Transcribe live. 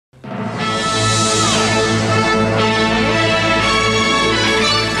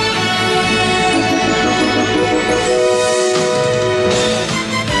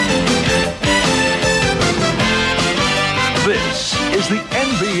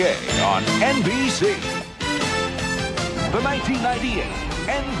NBA on NBC. The 1998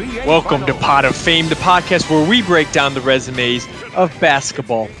 NBA Welcome to Finals. Pod of Fame, the podcast where we break down the resumes of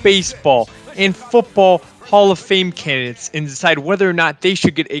basketball, baseball, and football Hall of Fame candidates and decide whether or not they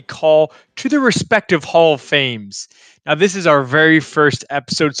should get a call to their respective Hall of Fames. Now, this is our very first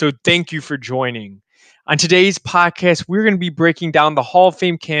episode, so thank you for joining. On today's podcast, we're going to be breaking down the Hall of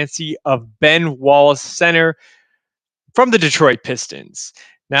Fame candidacy of Ben Wallace, center from the Detroit Pistons.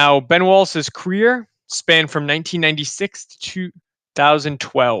 Now, Ben Wallace's career spanned from 1996 to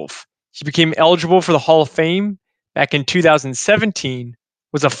 2012. He became eligible for the Hall of Fame back in 2017,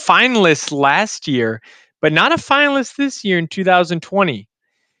 was a finalist last year, but not a finalist this year in 2020.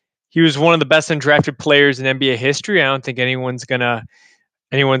 He was one of the best undrafted players in NBA history. I don't think anyone's gonna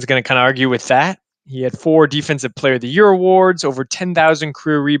kind of argue with that. He had 4 Defensive Player of the Year awards, over 10,000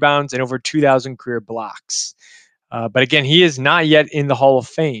 career rebounds, and over 2,000 career blocks. But again, he is not yet in the Hall of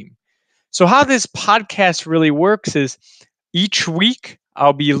Fame. So how this podcast really works is each week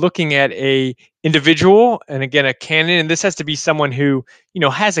I'll be looking at a individual and again a candidate, and this has to be someone who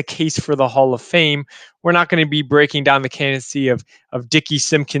has a case for the Hall of Fame. We're not going to be breaking down the candidacy of Dickie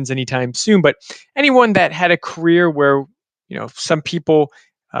Simpkins anytime soon, but anyone that had a career where some people,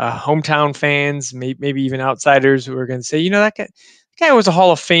 hometown fans, maybe even outsiders, who are going to say, that guy was a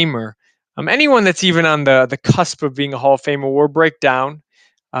Hall of Famer. Anyone that's even on the cusp of being a Hall of Famer, we'll break down.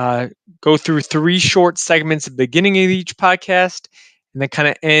 Go through 3 short segments at the beginning of each podcast, and then kind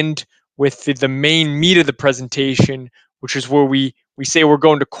of end with the main meat of the presentation, which is where we say we're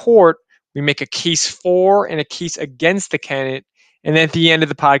going to court. We make a case for and a case against the candidate, and then at the end of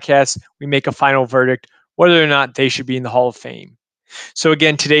the podcast, we make a final verdict whether or not they should be in the Hall of Fame. So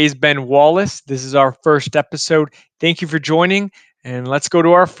again, today's Ben Wallace. This is our first episode. Thank you for joining, and let's go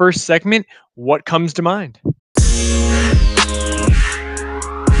to our first segment. What comes to mind?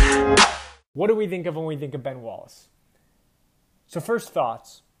 What do we think of when we think of Ben Wallace? So first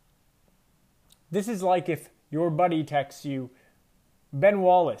thoughts. This is like if your buddy texts you, Ben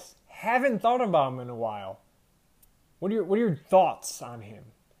Wallace, haven't thought about him in a while. What are your thoughts on him?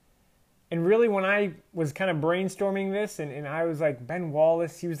 And really, when I was kind of brainstorming this and I was like, Ben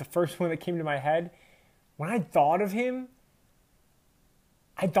Wallace, he was the first one that came to my head. When I thought of him,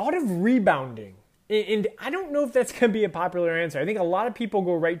 I thought of rebounding. And I don't know if that's going to be a popular answer. I think a lot of people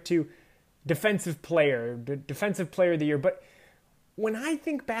go right to defensive player of the year. But when I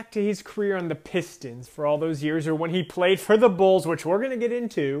think back to his career on the Pistons for all those years, or when he played for the Bulls, which we're going to get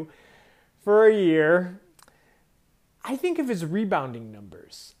into for a year, I think of his rebounding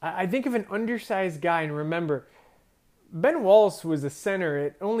numbers. I think of an undersized guy, and remember, Ben Wallace was a center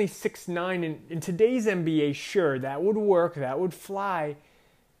at only 6'9", and in today's NBA, sure, that would work, that would fly.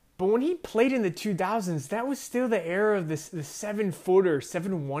 But when he played in the 2000s, that was still the era of the 7-footer,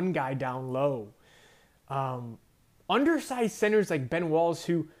 7'1" guy down low. Undersized centers like Ben Wallace,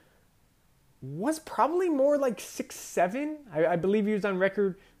 who was probably more like 6'7". I believe he was on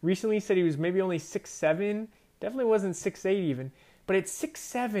record recently, said he was maybe only 6'7". Definitely wasn't 6'8" even. But at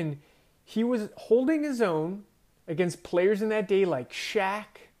 6'7", he was holding his own against players in that day like Shaq.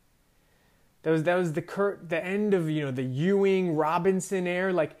 That was the end of the Ewing, Robinson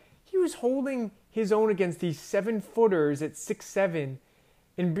era. Like, he was holding his own against these 7-footers at 6'7",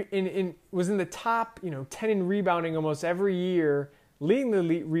 and was in the top 10 in rebounding almost every year, leading the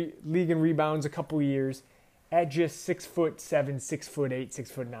league in rebounds a couple years at just 6'7", 6'8",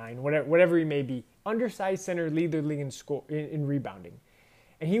 6'9", whatever he may be. Undersized center, lead the league in rebounding.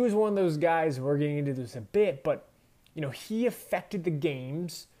 And he was one of those guys, we're getting into this a bit, but he affected the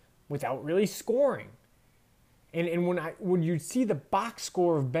games without really scoring. And when you see the box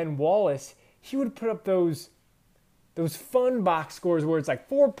score of Ben Wallace, he would put up those fun box scores where it's like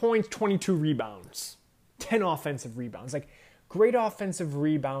 4 points, 22 rebounds, 10 offensive rebounds. Like, great offensive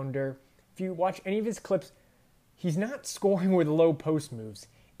rebounder. If you watch any of his clips, he's not scoring with low post moves.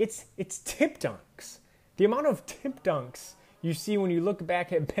 It's tip dunks. The amount of tip dunks you see when you look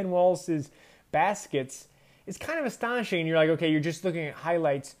back at Ben Wallace's baskets is kind of astonishing. You're like, okay, you're just looking at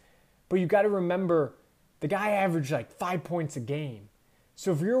highlights, but you got to remember the guy averaged like 5 points a game.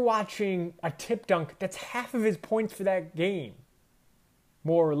 So if you're watching a tip dunk, that's half of his points for that game,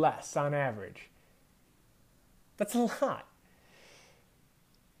 more or less on average. That's a lot.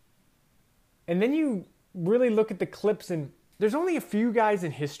 And then you really look at the clips, and there's only a few guys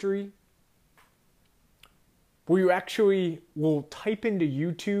in history where you actually will type into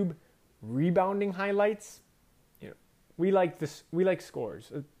YouTube rebounding highlights. We like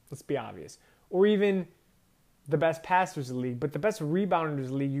scores. Let's be obvious. Or even the best passers in the league, but the best rebounders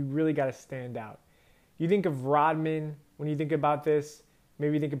in the league, you really got to stand out. You think of Rodman when you think about this.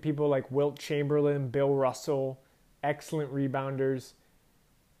 Maybe think of people like Wilt Chamberlain, Bill Russell, excellent rebounders.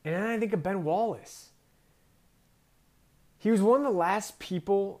 And then I think of Ben Wallace. He was one of the last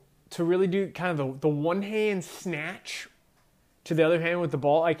people to really do kind of the one-hand snatch to the other hand with the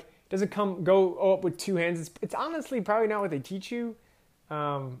ball. Like, it doesn't go up with two hands. It's honestly probably not what they teach you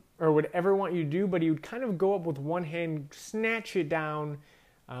or would ever want you to do, but he would kind of go up with one hand, snatch it down,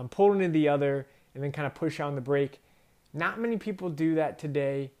 pull it into the other, and then kind of push on the break. Not many people do that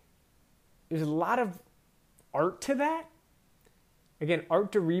today. There's a lot of art to that. Again,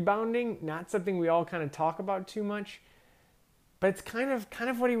 art to rebounding, not something we all kind of talk about too much. But it's kind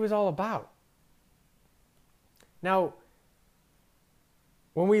of what he was all about. Now,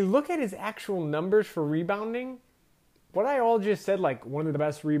 when we look at his actual numbers for rebounding, what I all just said, like one of the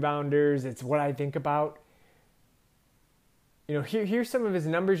best rebounders, it's what I think about. Here's some of his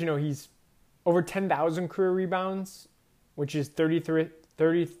numbers. He's over 10,000 career rebounds, which is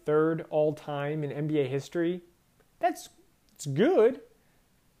 33rd all time in NBA history. It's good.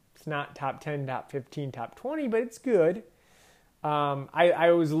 It's not top 10, top 15, top 20, but it's good.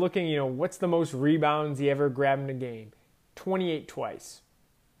 I was looking, what's the most rebounds he ever grabbed in a game? 28 twice.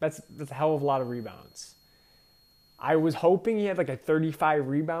 That's a hell of a lot of rebounds. I was hoping he had like a 35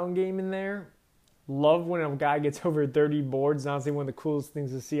 rebound game in there. Love when a guy gets over 30 boards. Honestly, one of the coolest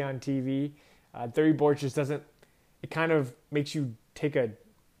things to see on TV. 30 boards just doesn't, it kind of makes you take a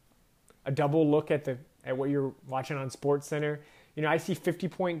double look at what you're watching on SportsCenter. I see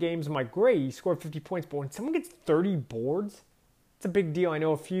 50-point games. I'm like, great, he scored 50 points. But when someone gets 30 boards, it's a big deal. I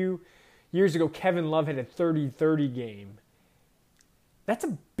know a few years ago, Kevin Love had a 30-30 game. That's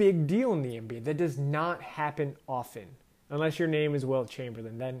a big deal in the NBA. That does not happen often. Unless your name is Wilt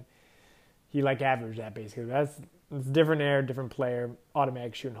Chamberlain. Then he averaged that basically. That's different era, different player,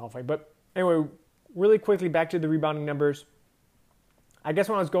 automatic shooting Hall of Fame. But anyway, really quickly back to the rebounding numbers. I guess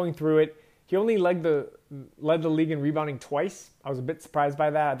when I was going through it, he only led the league in rebounding twice. I was a bit surprised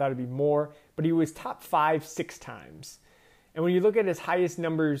by that. I thought it'd be more. But he was top 5 6 times. And when you look at his highest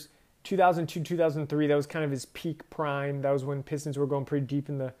numbers, 2002, 2003, that was kind of his peak prime. That was when Pistons were going pretty deep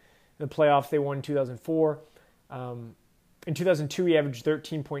in the playoffs. They won in 2004. In 2002, he averaged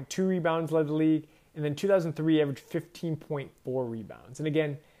 13.2 rebounds, led the league. And then 2003, he averaged 15.4 rebounds. And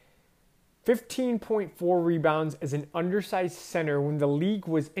again, 15.4 rebounds as an undersized center when the league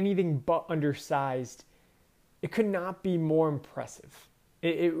was anything but undersized. It could not be more impressive.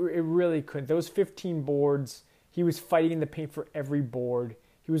 It really couldn't. Those 15 boards, he was fighting in the paint for every board.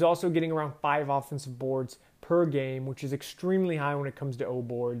 He was also getting around 5 offensive boards per game, which is extremely high when it comes to O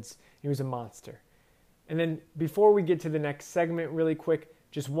boards. He was a monster. And then before we get to the next segment really quick,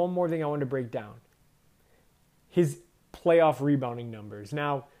 just one more thing I wanted to break down. His playoff rebounding numbers.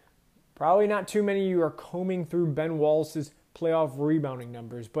 Now, probably not too many of you are combing through Ben Wallace's playoff rebounding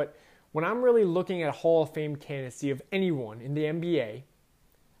numbers, but when I'm really looking at Hall of Fame candidacy of anyone in the NBA,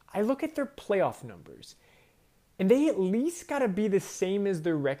 I look at their playoff numbers. And they at least got to be the same as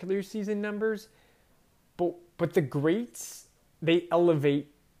their regular season numbers. But the greats, they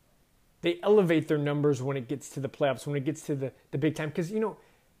elevate their numbers when it gets to the playoffs, when it gets to the big time. Because,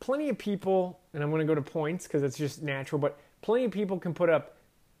 plenty of people, and I'm going to go to points because it's just natural, but plenty of people can put up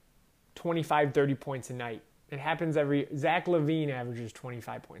 25, 30 points a night. It happens Zach LaVine averages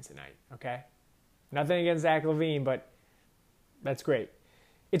 25 points a night, okay? Nothing against Zach LaVine, but that's great.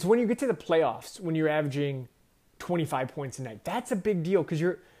 It's when you get to the playoffs, when you're averaging 25 points a night. That's a big deal because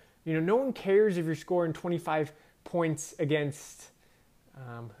no one cares if you're scoring 25 points against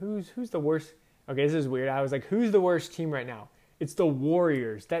who's the worst. Okay, this is weird. I was like, who's the worst team right now? It's the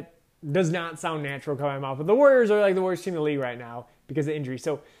Warriors. That does not sound natural coming out of my mouth, but the Warriors are like the worst team in the league right now because of injury.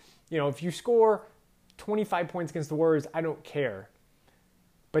 So, if you score 25 points against the Warriors, I don't care.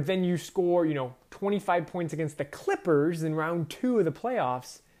 But then you score, 25 points against the Clippers in round 2 of the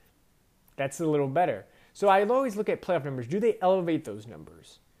playoffs. That's a little better. So I always look at playoff numbers. Do they elevate those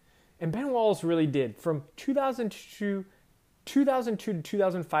numbers? And Ben Wallace really did. From 2002 to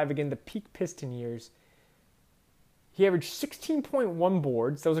 2005, again, the peak Piston years, he averaged 16.1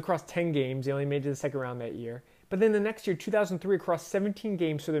 boards. That was across 10 games. He only made it to the second round that year. But then the next year, 2003, across 17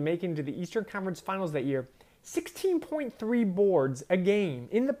 games, so they're making it to the Eastern Conference Finals that year, 16.3 boards a game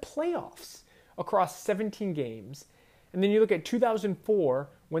in the playoffs across 17 games. And then you look at 2004,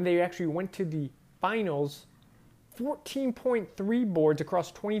 when they actually went to the finals, 14.3 boards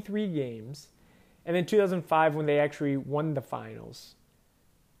across 23 games. And then 2005, when they actually won the finals.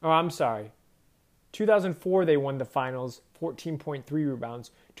 Oh, I'm sorry. 2004, they won the finals, 14.3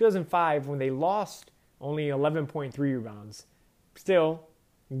 rebounds. 2005, when they lost, only 11.3 rebounds. Still,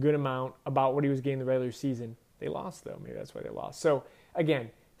 a good amount, about what he was getting in the regular season. They lost, though. Maybe that's why they lost. So,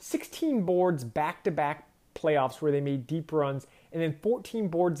 Again, 16 boards back-to-back playoffs where they made deep runs, and then 14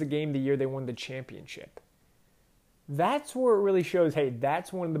 boards a game the year they won the championship. That's where it really shows, hey,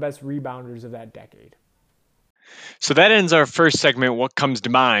 that's one of the best rebounders of that decade. So that ends our first segment, What Comes to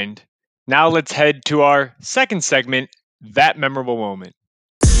Mind. Now let's head to our second segment, That Memorable Moment.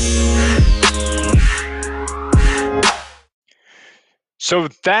 So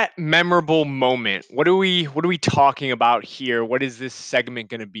that memorable moment, what are we talking about here? What is this segment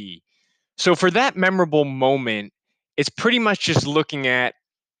going to be? So for that memorable moment, it's pretty much just looking at,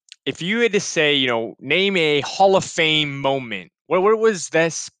 if you had to say, name a Hall of Fame moment. What was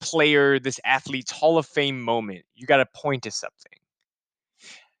this player, this athlete's Hall of Fame moment? You got to point to something.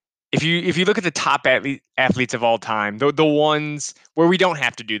 If you look at the top athletes of all time, the ones where we don't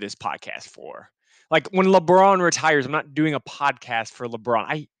have to do this podcast for, like when LeBron retires, I'm not doing a podcast for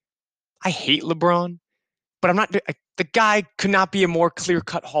LeBron. I hate LeBron, but I'm not. The guy could not be a more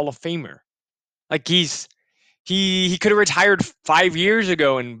clear-cut Hall of Famer. Like he could have retired 5 years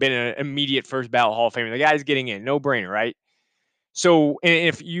ago and been an immediate first ballot Hall of Famer. The guy's getting in, no brainer, right? So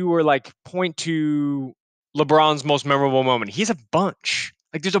if you were like point to LeBron's most memorable moment, he has a bunch.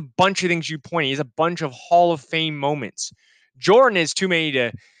 Like there's a bunch of things you point. He has a bunch of Hall of Fame moments. Jordan is too many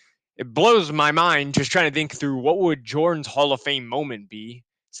to. It blows my mind just trying to think through what would Jordan's Hall of Fame moment be,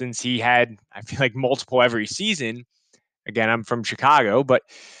 since he had, I feel like, multiple every season. Again, I'm from Chicago, but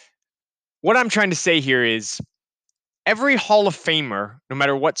what I'm trying to say here is every Hall of Famer, no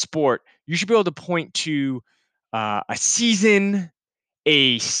matter what sport, you should be able to point to a season,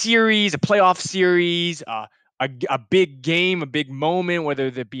 a series, a playoff series, a big game, a big moment,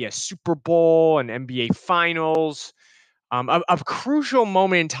 whether that be a Super Bowl, an NBA Finals, a crucial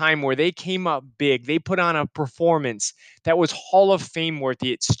moment in time where they came up big. They put on a performance that was Hall of Fame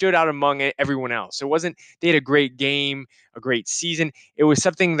worthy. It stood out among everyone else. It wasn't they had a great game, a great season. It was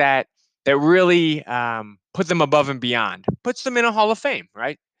something that really put them above and beyond, puts them in a Hall of Fame,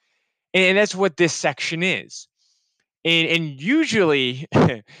 right? And that's what this section is. And usually,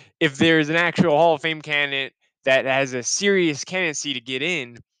 if there's an actual Hall of Fame candidate that has a serious candidacy to get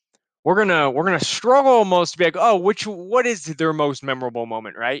in, we're gonna struggle almost to be like, oh, what is their most memorable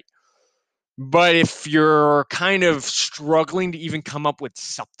moment, right? But if you're kind of struggling to even come up with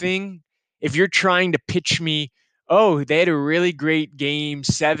something, if you're trying to pitch me, oh, they had a really great game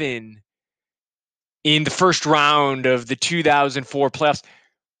 7 in the first round of the 2004 playoffs,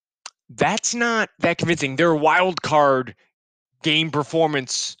 that's not that convincing. Their wild card game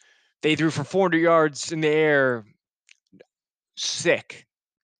performance, they threw for 400 yards in the air, sick.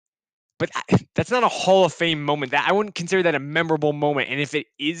 But that's not a Hall of Fame moment. That I wouldn't consider that a memorable moment. And if it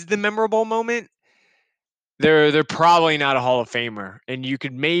is the memorable moment, they're probably not a Hall of Famer. And you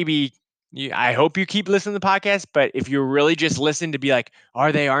could maybe, I hope you keep listening to the podcast. But if you really just listen to be like,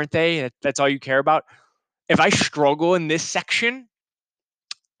 are they? Aren't they? That's all you care about. If I struggle in this section,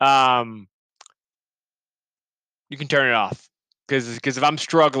 you can turn it off, because if I'm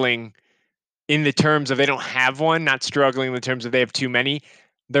struggling in the terms of they don't have one, not struggling in the terms of they have too many,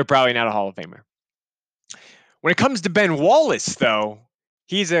 they're probably not a Hall of Famer. When it comes to Ben Wallace, though,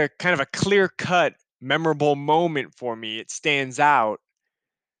 he's a kind of a clear-cut, memorable moment for me. It stands out.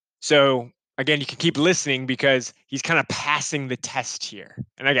 So again, you can keep listening because he's kind of passing the test here.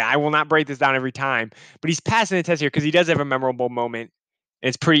 And again, I will not break this down every time, but he's passing the test here because he does have a memorable moment. And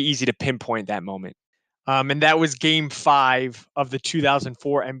it's pretty easy to pinpoint that moment. And that was Game 5 of the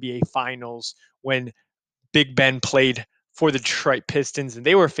 2004 NBA Finals when Big Ben played for the Detroit Pistons, and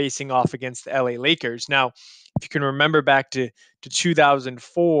they were facing off against the LA Lakers. Now, if you can remember back to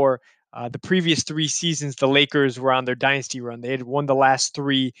 2004, the previous 3 seasons, the Lakers were on their dynasty run. They had won the last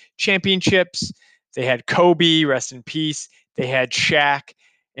 3 championships. They had Kobe, rest in peace. They had Shaq,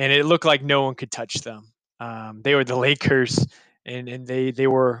 and it looked like no one could touch them. They were the Lakers, and they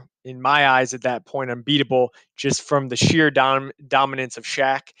were, in my eyes at that point, unbeatable just from the sheer dominance of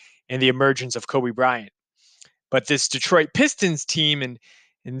Shaq and the emergence of Kobe Bryant. But this Detroit Pistons team, and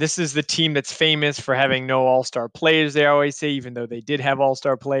this is the team that's famous for having no all-star players, they always say, even though they did have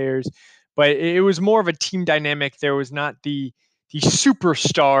all-star players. But it was more of a team dynamic. There was not the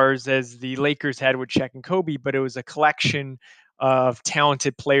superstars as the Lakers had with Shaq and Kobe, but it was a collection of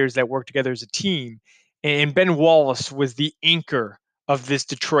talented players that worked together as a team. And Ben Wallace was the anchor of this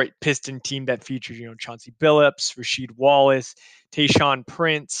Detroit Piston team that featured, Chauncey Billups, Rasheed Wallace, Tayshaun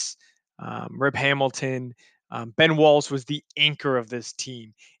Prince, Rip Hamilton. Ben Wallace was the anchor of this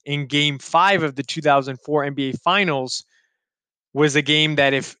team. In Game 5 of the 2004 NBA Finals was a game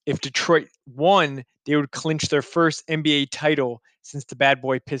that if Detroit won, they would clinch their first NBA title since the Bad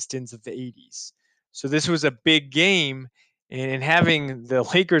Boy Pistons of the 80s. So this was a big game, And having the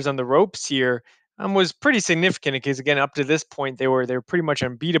Lakers on the ropes here was pretty significant because, again, up to this point, they were pretty much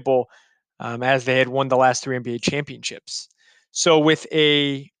unbeatable as they had won the last 3 NBA championships. So with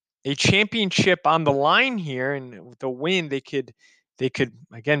a championship on the line here, and with a win, they could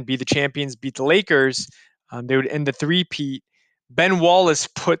again be the champions, beat the Lakers. They would end the three-peat. Ben Wallace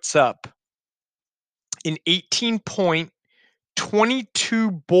puts up an 18-point,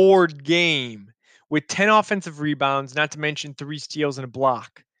 22-board game with 10 offensive rebounds, not to mention 3 steals and a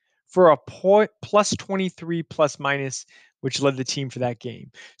block, for a plus 23 plus minus, which led the team for that game.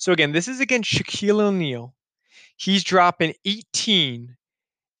 So again, this is against Shaquille O'Neal. He's dropping 18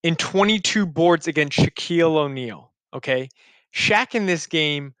 and 22 boards against Shaquille O'Neal. Okay. Shaq in this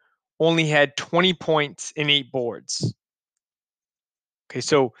game only had 20 points and 8 boards. Okay.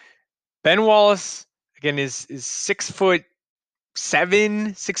 So Ben Wallace, again, is 6'7",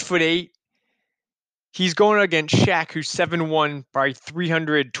 6'8". He's going against Shaq, who's 7'1", probably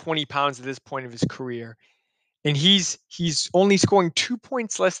 320 pounds at this point of his career. And he's only scoring 2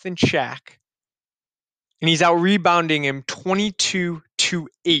 points less than Shaq. And he's out rebounding him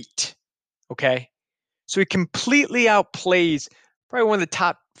 22-8. Okay. So he completely outplays probably one of the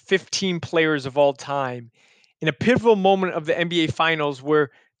top 15 players of all time in a pivotal moment of the NBA Finals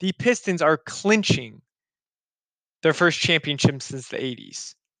where the Pistons are clinching their first championship since the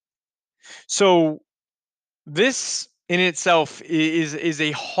 80s. So this in itself is a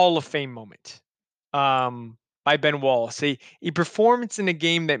Hall of Fame moment by Ben Wallace. A performance in a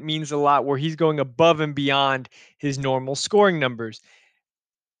game that means a lot where he's going above and beyond his normal scoring numbers.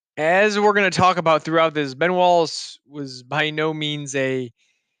 As we're going to talk about throughout this, Ben Wallace was by no means a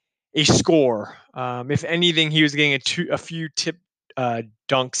scorer. If anything, he was getting a few tip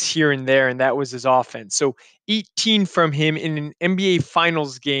dunks here and there, and that was his offense. So 18 from him in an NBA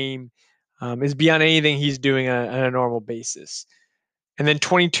Finals game is beyond anything he's doing on a normal basis. And then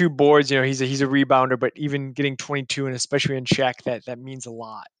 22 boards, he's a rebounder, but even getting 22, and especially in Shaq, that means a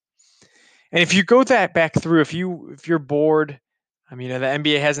lot. And if you go that back through, if you're bored, the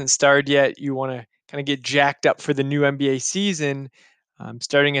NBA hasn't started yet, you want to kind of get jacked up for the new NBA season,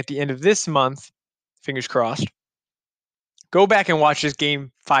 starting at the end of this month, fingers crossed. Go back and watch this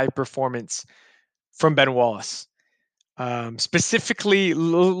Game 5 performance from Ben Wallace. Specifically,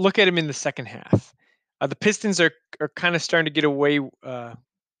 look at him in the second half. The Pistons are kind of starting to get away, kind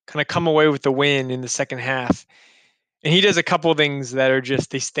of come away with the win in the second half. And he does a couple of things that are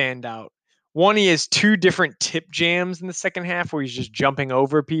they stand out. One, he has 2 different tip jams in the second half where he's just jumping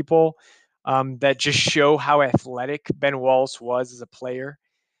over people that just show how athletic Ben Wallace was as a player.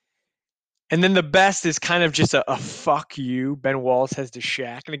 And then the best is kind of just a fuck you Ben Wallace has to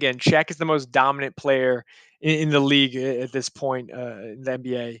Shaq. And again, Shaq is the most dominant player in the league at this point in the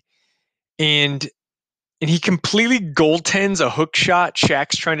NBA. And he completely goaltends a hook shot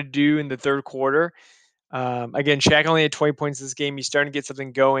Shaq's trying to do in the third quarter. Again, Shaq only had 20 points this game. He's starting to get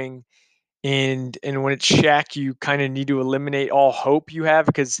something going. And when it's Shaq, you kind of need to eliminate all hope you have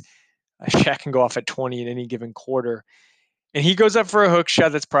because Shaq can go off at 20 in any given quarter. And he goes up for a hook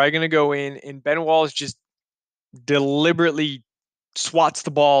shot that's probably going to go in, and Ben Wallace just deliberately swats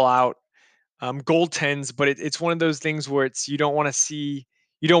the ball out, goaltends. But it's one of those things where you don't want the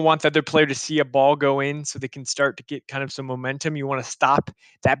other player to see a ball go in so they can start to get kind of some momentum. You want to stop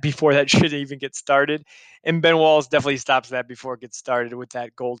that before that should even get started. And Ben Wallace definitely stops that before it gets started with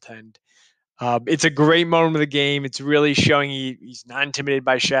that goaltend. It's a great moment of the game. It's really showing he's not intimidated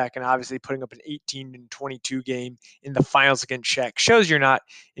by Shaq, and obviously putting up an 18-22 game in the finals against Shaq shows you're not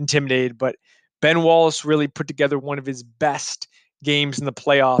intimidated. But Ben Wallace really put together one of his best games in the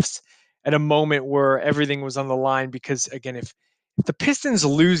playoffs at a moment where everything was on the line. Because again, if the Pistons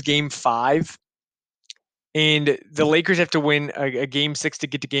lose Game 5 and the Lakers have to win a Game 6 to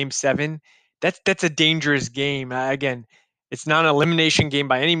get to Game 7, that's a dangerous game. Again, it's not an elimination game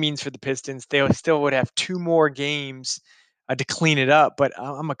by any means for the Pistons. They still would have 2 more games to clean it up. But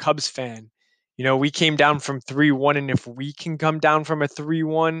I'm a Cubs fan. We came down from 3-1, and if we can come down from a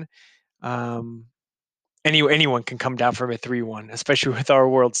 3-1, anyone can come down from a 3-1, especially with our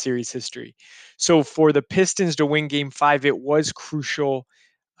World Series history. So for the Pistons to win Game 5, it was crucial.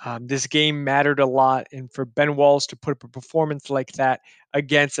 This game mattered a lot. And for Ben Wallace to put up a performance like that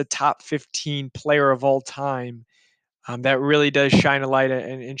against a top 15 player of all time, that really does shine a light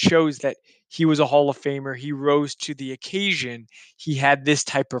and shows that he was a Hall of Famer. He rose to the occasion. He had this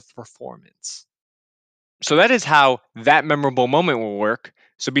type of performance. So that is how that memorable moment will work.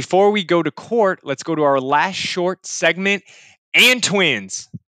 So before we go to court, let's go to our last short segment and twins.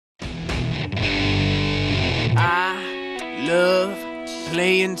 I love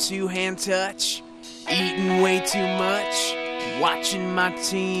playing 2-hand touch, eating way too much. watching my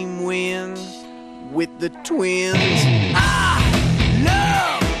team win with the Twins. I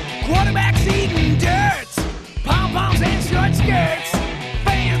love quarterbacks eating dirt, pom-poms and short skirts,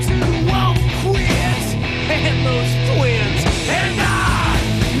 fans who won't quit, and those Twins, and I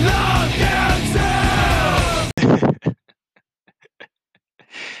love them too.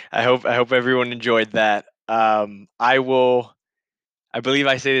 I hope everyone enjoyed that. I believe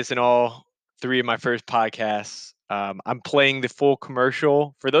I say this in all three of my first podcasts. I'm playing the full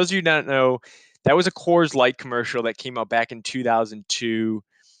commercial. For those of you who don't know, that was a Coors Light commercial that came out back in 2002.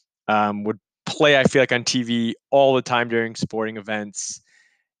 Would play, I feel like, on TV all the time during sporting events,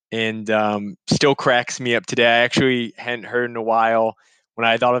 and still cracks me up today. I actually hadn't heard in a while when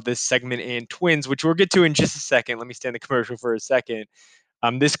I thought of this segment and Twins, which we'll get to in just a second. Let me stay in the commercial for a second.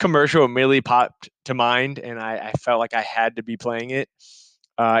 This commercial immediately popped to mind, and I felt like I had to be playing it.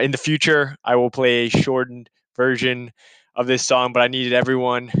 In the future, I will play a shortened version of this song, but I needed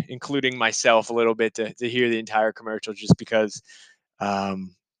everyone, including myself, a little bit to hear the entire commercial, just because, if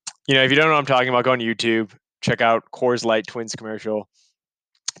you don't know what I'm talking about, go on YouTube, check out Coors Light Twins commercial.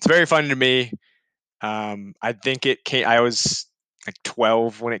 It's very funny to me. I think I was like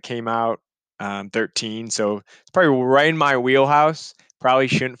 12 when it came out, 13, so it's probably right in my wheelhouse. Probably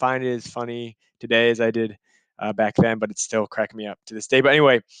shouldn't find it as funny today as I did back then, but it's still cracking me up to this day. But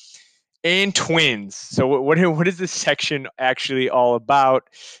anyway, and Twins. So what is this section actually all about?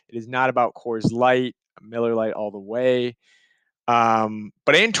 It is not about Coors Light, Miller Lite all the way.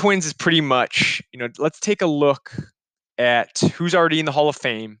 But and Twins is pretty much, let's take a look at who's already in the Hall of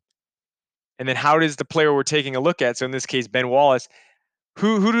Fame, and then how does the player we're taking a look at, so in this case Ben Wallace,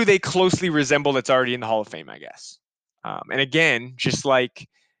 who do they closely resemble that's already in the Hall of Fame, I guess. And again, just like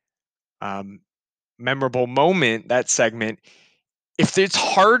memorable moment, that segment, if it's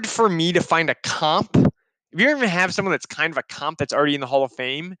hard for me to find a comp, if you even have someone that's kind of a comp that's already in the Hall of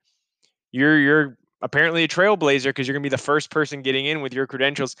Fame, you're apparently a trailblazer, because you're going to be the first person getting in with your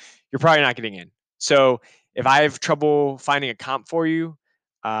credentials. You're probably not getting in. So if I have trouble finding a comp for you,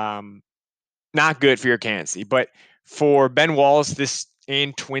 not good for your candidacy. But for Ben Wallace, this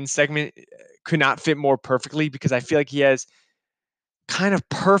and Twin segment could not fit more perfectly, because I feel like he has kind of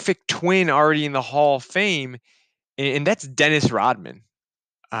perfect twin already in the Hall of Fame, and that's Dennis Rodman.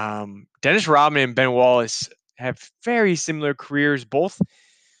 Dennis Rodman and Ben Wallace have very similar careers, both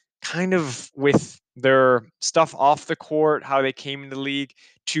kind of with their stuff off the court, how they came into the league,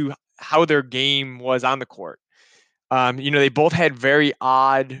 to how their game was on the court. They both had very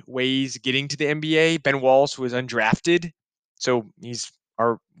odd ways getting to the NBA. Ben Wallace was undrafted, so he's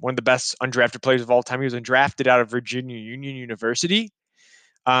one of the best undrafted players of all time. He was undrafted out of Virginia Union University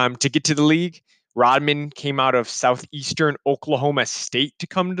to get to the league. Rodman came out of Southeastern Oklahoma State to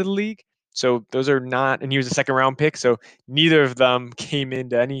come to the league. So those are not, and he was a second round pick. So neither of them came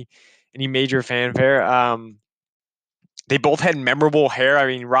into any major fanfare. They both had memorable hair. I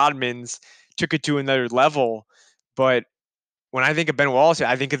mean, Rodman's took it to another level, but when I think of Ben Wallace,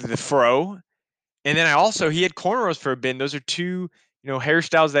 I think of the fro. And then he had cornrows for a bit. Those are two,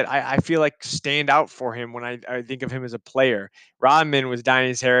 hairstyles that I feel like stand out for him when I think of him as a player. Rodman was dyeing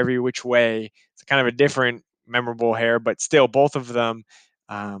his hair every which way. It's kind of a different memorable hair, but still both of them,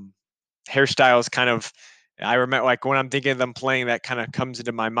 hairstyles kind of, I remember, like, when I'm thinking of them playing, that kind of comes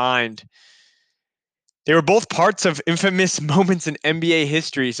into my mind. They were both parts of infamous moments in NBA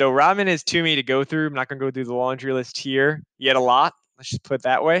history. So Rodman has too many to go through. I'm not going to go through the laundry list here. He had a lot. Let's just put it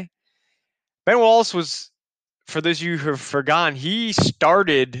that way. Ben Wallace was, for those of you who have forgotten, he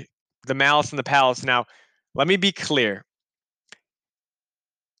started the Malice in the Palace. Now, let me be clear.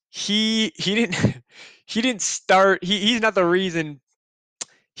 He didn't start. He's not the reason.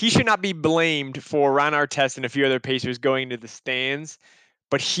 He should not be blamed for Ron Artest and a few other Pacers going into the stands.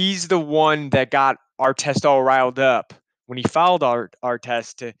 But he's the one that got Artest all riled up when he fouled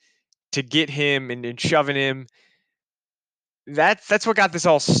Artest to get him and shoving him. That's what got this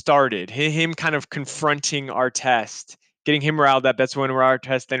all started. Him kind of confronting Artest, getting him riled up. That's when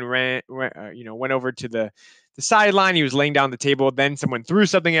Artest then went over to the sideline. He was laying down the table. Then someone threw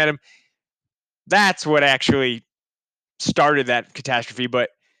something at him. That's what actually started that catastrophe. But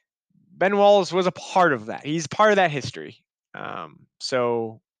Ben Wallace was a part of that. He's part of that history.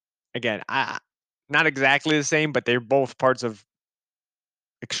 So again, not exactly the same, but they're both parts of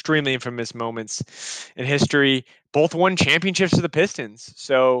extremely infamous moments in history. Both won championships for the Pistons.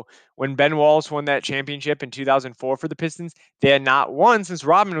 So when Ben Wallace won that championship in 2004 for the Pistons, they had not won since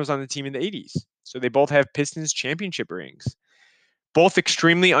Rodman was on the team in the 80s. So they both have Pistons championship rings. Both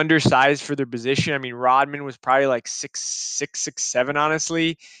extremely undersized for their position. I mean, Rodman was probably like 6'6", 6'7",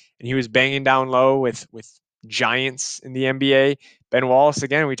 honestly, and he was banging down low with giants in the NBA. Ben Wallace,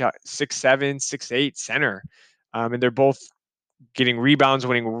 again, we talk 6'7", 6'8", center. And they're both getting rebounds,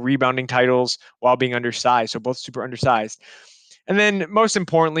 winning rebounding titles while being undersized. So both super undersized. And then most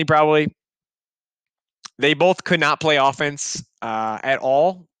importantly, probably, they both could not play offense at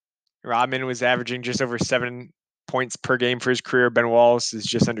all. Rodman was averaging just over 7 points per game for his career. Ben Wallace is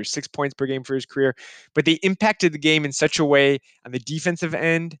just under 6 points per game for his career. But they impacted the game in such a way on the defensive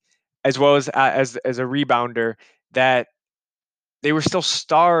end, as well as a rebounder, that they were still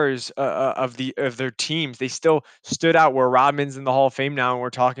stars of their teams. They still stood out. Where Rodman's in the Hall of Fame now, and we're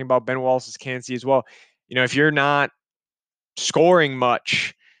talking about Ben Wallace's candidacy as well. If you're not scoring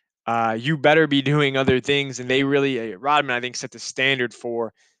much, you better be doing other things. And they really, Rodman, I think, set the standard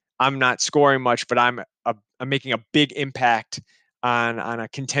for, I'm not scoring much, but I'm making a big impact on a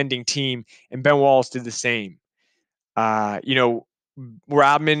contending team. And Ben Wallace did the same.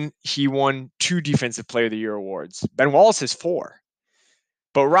 Rodman, he won 2 Defensive Player of the Year awards. Ben Wallace has 4.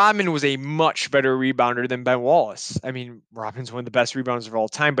 But Rodman was a much better rebounder than Ben Wallace. I mean, Rodman's one of the best rebounders of all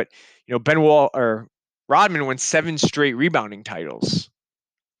time, but Rodman won 7 straight rebounding titles.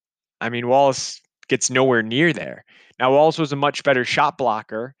 I mean, Wallace gets nowhere near there. Now, Wallace was a much better shot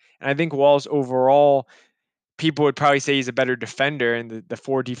blocker, and I think Wallace overall, people would probably say he's a better defender, and the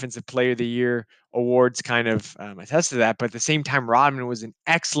 4 Defensive Player of the Year awards kind of attest to that. But at the same time, Rodman was an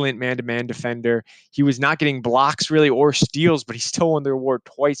excellent man-to-man defender. He was not getting blocks really or steals, but he still won the award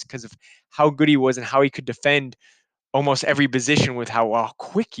twice because of how good he was and how he could defend almost every position with how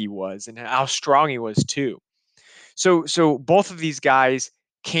quick he was and how strong he was too. So both of these guys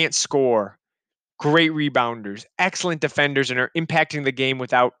can't score, great rebounders, excellent defenders, and are impacting the game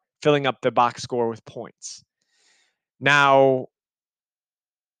without filling up the box score with points. Now,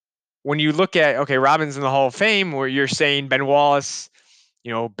 when you look at, okay, Rodman's in the Hall of Fame, where you're saying Ben Wallace,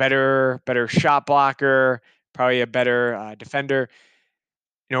 better shot blocker, probably a better defender.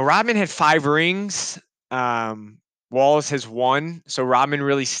 Rodman had 5 rings. Wallace has 1, so Rodman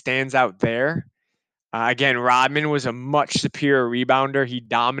really stands out there. Again, Rodman was a much superior rebounder. He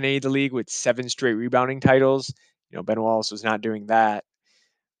dominated the league with 7 straight rebounding titles. Ben Wallace was not doing that.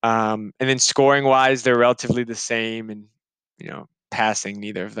 And then scoring wise, they're relatively the same. And, passing,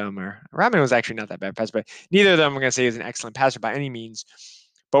 neither of them are. Rodman was actually not that bad passer, but neither of them, I'm going to say, is an excellent passer by any means.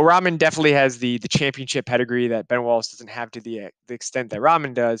 But Rodman definitely has the championship pedigree that Ben Wallace doesn't have to the extent that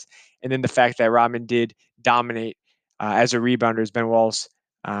Rodman does. And then the fact that Rodman did dominate as a rebounder as Ben Wallace.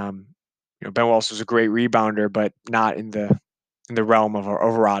 Ben Wallace was a great rebounder, but not in the realm of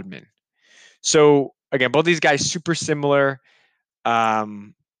Rodman. So again, both these guys super similar.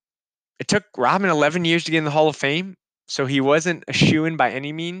 It took Rodman 11 years to get in the Hall of Fame, so he wasn't a shoo-in by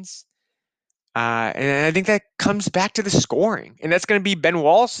any means. And I think that comes back to the scoring, and that's going to be Ben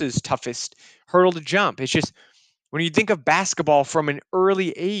Wallace's toughest hurdle to jump. It's just when you think of basketball from an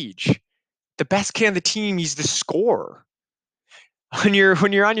early age, the best kid on the team, he's the scorer. When you're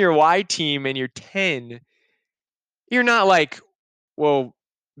on your Y team and you're 10, you're not like, well,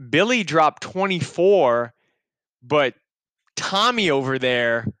 Billy dropped 24, but Tommy over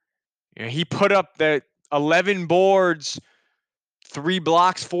there, he put up the 11 boards, 3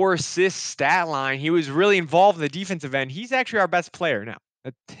 blocks, 4 assists stat line. He was really involved in the defensive end. He's actually our best player now.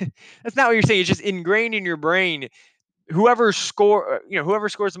 That's not what you're saying. It's just ingrained in your brain. Whoever scores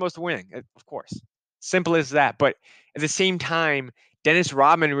the most winning, of course. Simple as that. But at the same time, Dennis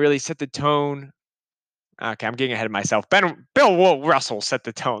Rodman really set the tone. Okay, I'm getting ahead of myself. Bill Russell set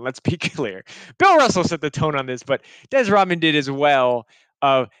the tone. Let's be clear. Bill Russell set the tone on this, but Dennis Rodman did as well.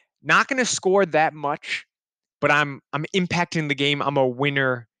 Not going to score that much, but I'm impacting the game. I'm a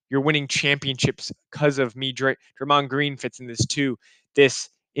winner. You're winning championships because of me. Draymond Green fits in this too. This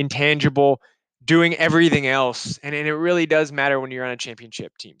intangible, doing everything else, and it really does matter when you're on a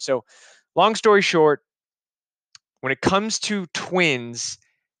championship team. So, long story short, when it comes to twins,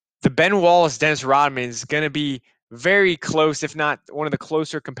 the Ben Wallace Dennis Rodman is going to be very close, if not one of the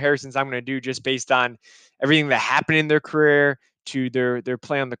closer comparisons I'm going to do, just based on everything that happened in their career to their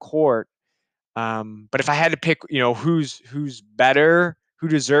play on the court. But if I had to pick, who's better, who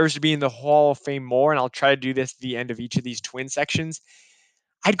deserves to be in the Hall of Fame more, and I'll try to do this at the end of each of these twin sections,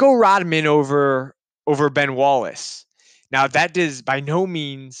 I'd go Rodman over Ben Wallace. Now, that does by no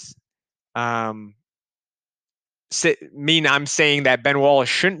means mean I'm saying that Ben Wallace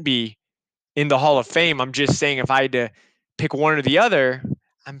shouldn't be in the Hall of Fame. I'm just saying if I had to pick one or the other,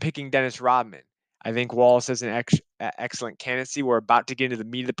 I'm picking Dennis Rodman. I think Wallace has an excellent candidacy. We're about to get into the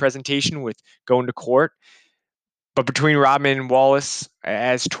meat of the presentation with going to court. But between Rodman and Wallace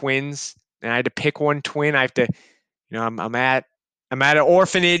as twins, and I had to pick one twin, I have to, I'm at I'm at an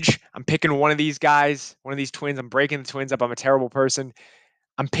orphanage. I'm picking one of these guys, one of these twins. I'm breaking the twins up. I'm a terrible person.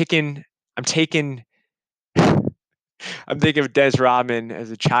 I'm taking, I'm thinking of Des Rodman as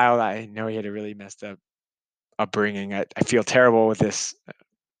a child. I know he had a really messed up upbringing. I feel terrible with this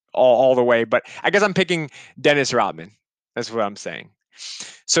all the way, but I guess I'm picking Dennis Rodman. That's what I'm saying.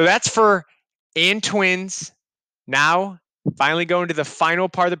 So that's for and twins. Now, finally going to the final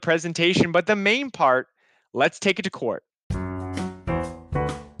part of the presentation, but the main part, let's take it to court.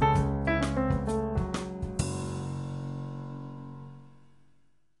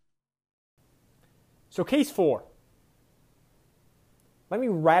 So case 4. Let me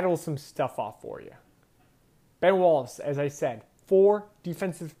rattle some stuff off for you. Ben Wallace, as I said, 4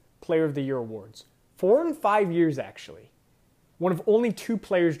 Defensive Player of the Year awards. 4 in 5 years, actually. One of only 2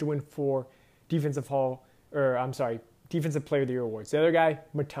 players to win 4 Defensive Player of the Year awards. The other guy,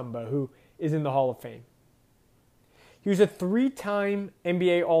 Mutombo, who is in the Hall of Fame. He was a 3-time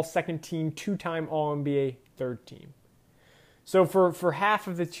NBA All-Second Team, 2-time All-NBA Third Team. So for half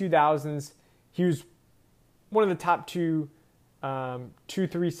of the 2000s, he was one of the top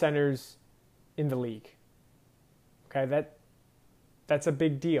 2-3 centers in the league. Okay, that's a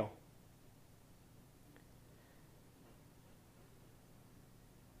big deal.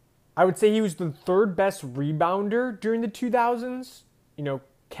 I would say he was the 3rd best rebounder during the 2000s. You know,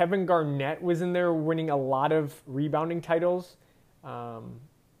 Kevin Garnett was in there winning a lot of rebounding titles. And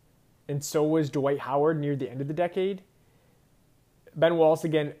so was Dwight Howard near the end of the decade. Ben Wallace,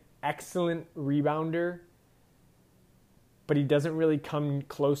 again, excellent rebounder. But he doesn't really come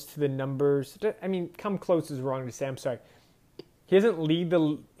close to the numbers. I mean, come close is wrong to say. I'm sorry. He doesn't lead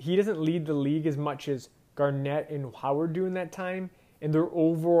the league as much as Garnett and Howard do in that time. And their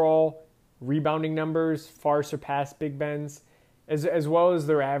overall rebounding numbers far surpass Big Ben's, as well as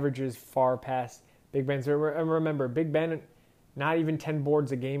their averages far past Big Ben's. And remember, Big Ben, not even 10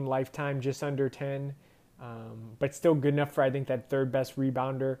 boards a game lifetime, just under 10, but still good enough for, I think, that 3rd best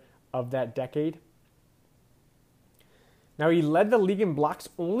rebounder of that decade. Now, he led the league in blocks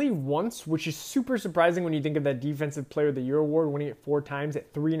only once, which is super surprising when you think of that Defensive Player of the Year award, winning it 4 times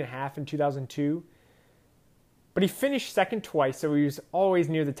at 3.5 in 2002. But he finished second twice, so he was always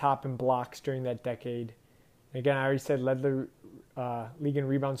near the top in blocks during that decade. Again, I already said led the league in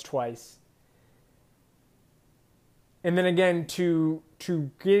rebounds twice. And then again, to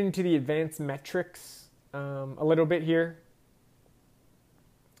get into the advanced metrics a little bit here,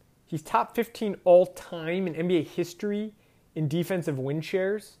 he's top 15 all-time in NBA history in defensive win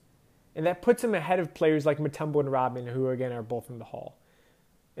shares, and that puts him ahead of players like Mutombo and Rodman, who again are both in the Hall.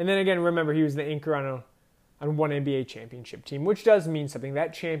 And then again, remember, he was the anchor on one NBA championship team, which does mean something.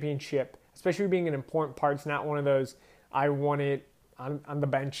 That championship, especially being an important part, it's not one of those I won it on the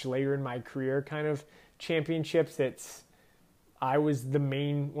bench later in my career kind of championships. I was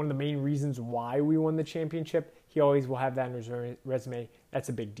one of the main reasons why we won the championship. He always will have that on his resume. That's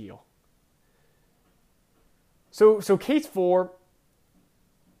a big deal. So case 4,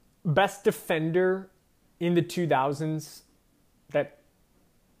 best defender in the 2000s. That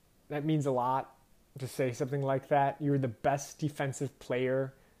means a lot to say something like that. You were the best defensive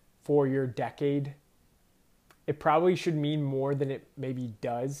player for your decade. It probably should mean more than it maybe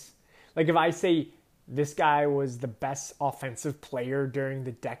does. Like if I say this guy was the best offensive player during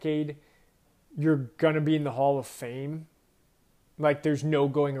the decade, you're going to be in the Hall of Fame. Like there's no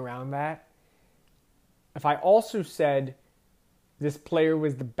going around that. If I also said this player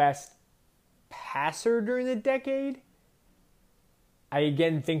was the best passer during the decade, I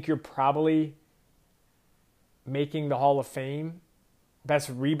again think you're probably making the Hall of Fame.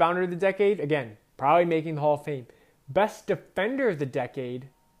 Best rebounder of the decade, again, probably making the Hall of Fame. Best defender of the decade,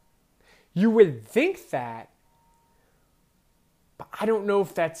 you would think that, but I don't know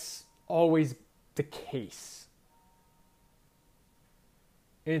if that's always the case.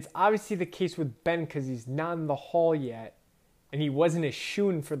 And it's obviously the case with Ben because he's not in the Hall yet, and he wasn't a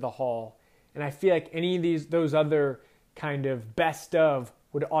shoo-in for the Hall. And I feel like any of those other kind of best of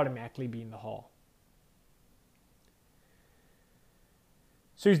would automatically be in the Hall.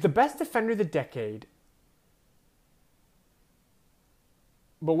 So he's the best defender of the decade.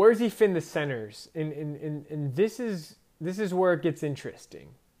 But where does he fit in the centers? And this is where it gets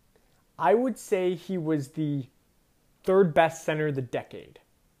interesting. I would say he was the 3rd best center of the decade.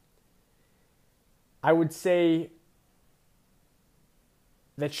 I would say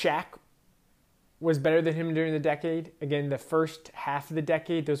that Shaq was better than him during the decade. Again, the first half of the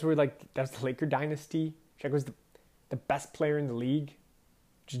decade, that was the Laker dynasty. Shaq was the best player in the league,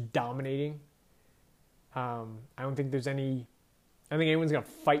 just dominating. I don't think anyone's going to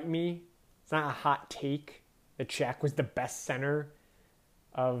fight me. It's not a hot take that Shaq was the best center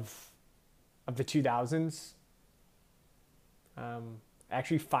of the 2000s.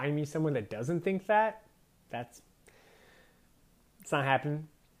 Actually, find me someone that doesn't think that. It's not happening.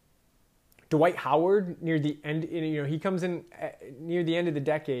 Dwight Howard near the end, he comes in near the end of the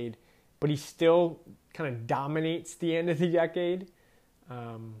decade, but he still kind of dominates the end of the decade.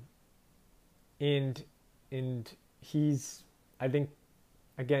 And he's, I think,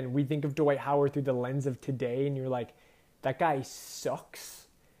 again, we think of Dwight Howard through the lens of today, and you're like, that guy sucks.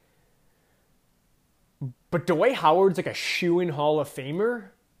 But Dwight Howard's like a shoo-in Hall of Famer,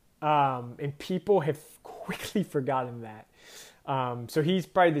 and people have quickly forgotten that. So he's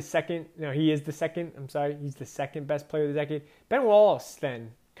probably he's the second best player of the decade. Ben Wallace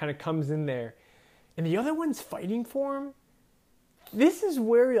then kind of comes in there, and the other one's fighting for him. This is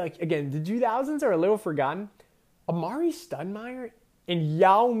where, again, the 2000s are a little forgotten. Amari Stoudemire and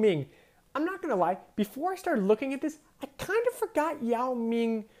Yao Ming. I'm not going to lie. Before I started looking at this, I kind of forgot Yao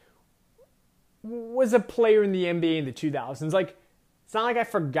Ming was a player in the NBA in the 2000s. It's not like I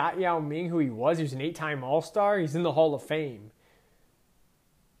forgot Yao Ming, who he was. He was an 8-time All-Star. He's in the Hall of Fame.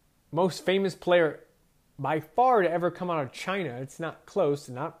 Most famous player by far to ever come out of China. It's not close.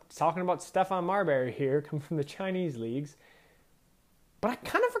 I'm not talking about Stephon Marbury here, coming from the Chinese leagues. But I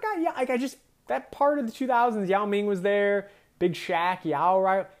kind of forgot, that part of the 2000s, Yao Ming was there, Big Shaq, Yao,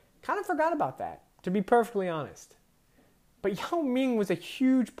 right? Kind of forgot about that, to be perfectly honest. But Yao Ming was a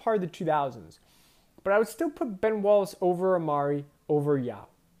huge part of the 2000s. But I would still put Ben Wallace over Amari, over Yao.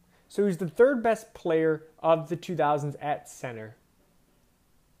 So he's the third best player of the 2000s at center.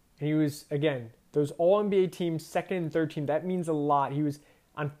 And he was, again, those All-NBA teams, second and third team, that means a lot. He was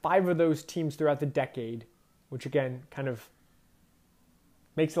on 5 of those teams throughout the decade, which, again, kind of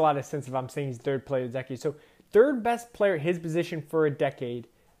makes a lot of sense if I'm saying he's third player of the decade. So third best player at his position for a decade,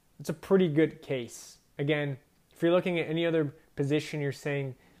 it's a pretty good case. Again, if you're looking at any other position, you're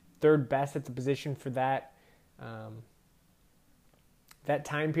saying third best at the position for that that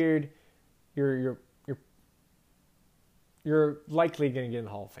time period, you're likely going to get in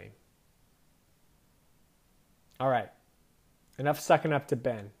the Hall of Fame. All right. Enough sucking up to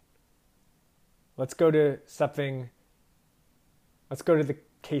Ben. Let's go to the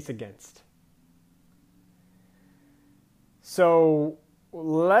case against. So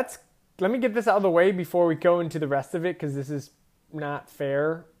let me get this out of the way before we go into the rest of it, because this is not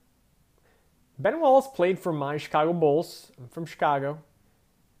fair. Ben Wallace played for my Chicago Bulls. I'm from Chicago.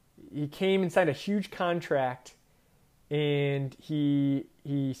 He came and signed a huge contract, and he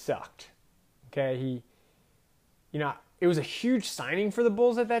sucked. Okay, it was a huge signing for the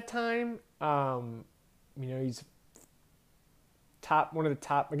Bulls at that time. He's one of the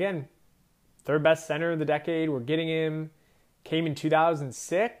top, again, third best center of the decade. We're getting him. Came in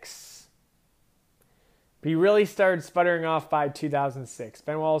 2006. But he really started sputtering off by 2006.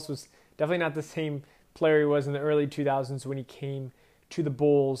 Ben Wallace was definitely not the same player he was in the early 2000s when he came to the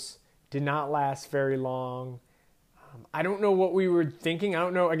Bulls. Did not last very long. I don't know what we were thinking. I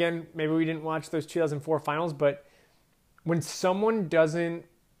don't know. Again, maybe we didn't watch those 2004 finals, but when someone doesn't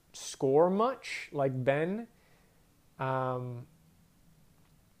score much, like Ben,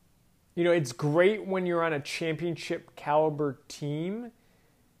 it's great when you're on a championship caliber team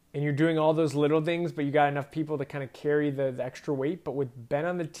and you're doing all those little things, but you got enough people to kind of carry the extra weight. But with Ben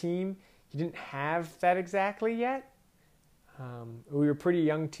on the team, he didn't have that exactly yet. We were a pretty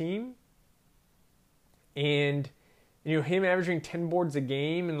young team. And, him averaging 10 boards a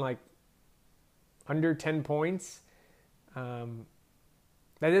game and under 10 points, that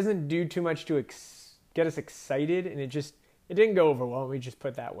doesn't do too much to get us excited. And it didn't go over well. Let me just put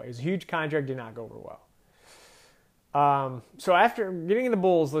it that way. It was a huge contract, did not go over well. So after getting in the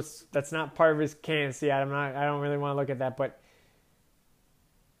Bulls, that's not part of his candidacy. I don't really want to look at that, but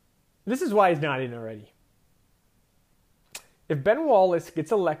this is why he's not in already. If Ben Wallace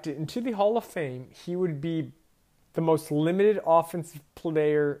gets elected into the Hall of Fame, he would be the most limited offensive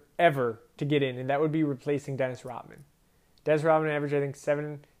player ever to get in, and that would be replacing Dennis Rodman. Dennis Rodman averaged, I think,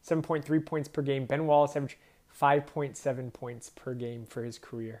 7.3 points per game. Ben Wallace averaged 5.7 points per game for his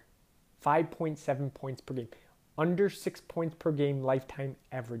career. 5.7 points per game. Under 6 points per game lifetime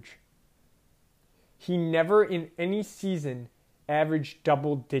average. He never in any season averaged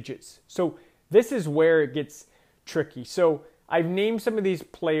double digits. So this is where it gets tricky. So I've named some of these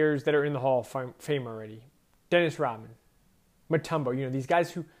players that are in the Hall of Fame already. Dennis Rodman, Mutombo, these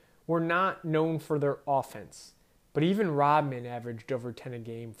guys who were not known for their offense. But even Rodman averaged over 10 a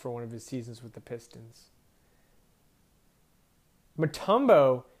game for one of his seasons with the Pistons.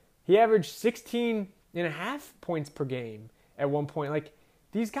 Mutombo, he averaged 16.5 points per game at one point.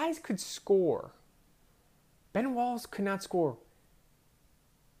 These guys could score. Ben Wallace could not score.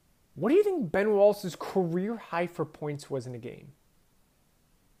 What do you think Ben Wallace's career high for points was in a game?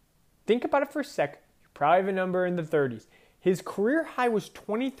 Think about it for a sec. You probably have a number in the 30s. His career high was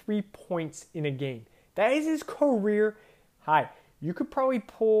 23 points in a game. That is his career high. You could probably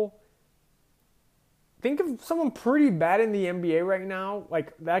pull... Think of someone pretty bad in the NBA right now.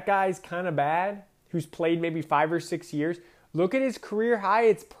 Like, that guy's kind of bad, who's played maybe 5 or 6 years. Look at his career high.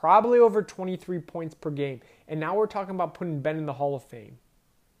 It's probably over 23 points per game. And now we're talking about putting Ben in the Hall of Fame.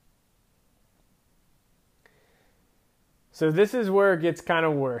 So this is where it gets kind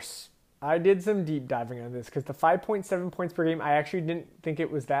of worse. I did some deep diving on this because the 5.7 points per game, I actually didn't think it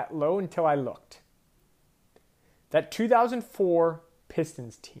was that low until I looked. That 2004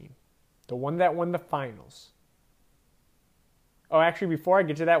 Pistons team, the one that won the finals. Oh, actually, before I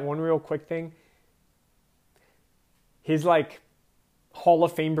get to that, one real quick thing. His, Hall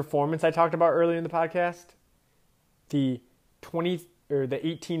of Fame performance I talked about earlier in the podcast, the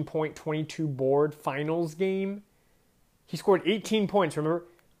 18-point, 22-board finals game, he scored 18 points, remember?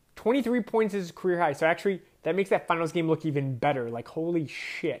 23 points is his career high. So actually, that makes that finals game look even better. Like, holy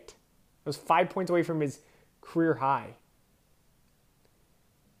shit. It was 5 points away from his career high.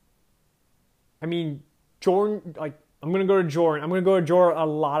 I mean, Jordan, I'm going to go to Jordan. I'm going to go to Jordan a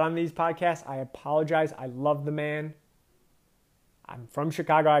lot on these podcasts. I apologize. I love the man. I'm from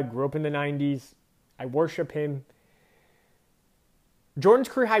Chicago. I grew up in the 90s. I worship him. Jordan's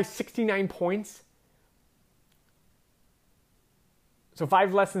career high is 69 points. So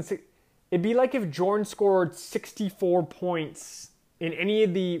 5 less than 6. It'd be like if Jordan scored 64 points in any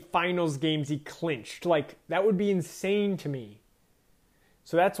of the finals games he clinched. That would be insane to me.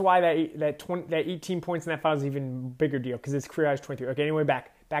 So that's why that 18 points in that finals is an even bigger deal, because his career high is 23. Okay, anyway,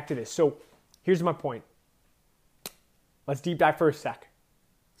 back to this. So here's my point. Let's deep dive for a sec.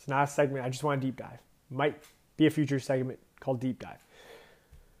 It's not a segment. I just want to deep dive. Might be a future segment called Deep Dive.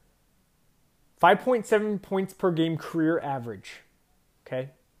 5.7 points per game career average.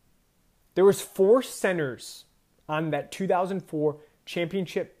 Okay? There was 4 centers on that 2004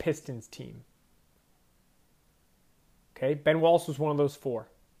 championship Pistons team. Okay? Ben Wallace was one of those 4.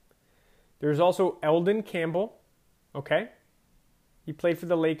 There's also Eldon Campbell. Okay? He played for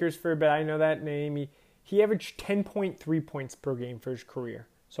the Lakers for a bit. I know that name. He averaged 10.3 points per game for his career.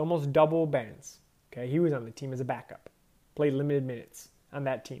 So almost double Ben's. Okay? He was on the team as a backup. Played limited minutes on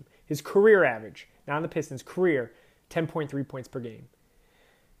that team. His career average, not on the Pistons, career, 10.3 points per game.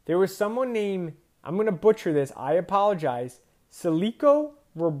 There was someone named, I'm going to butcher this, I apologize, Silico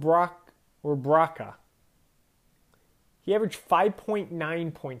Rebraca. He averaged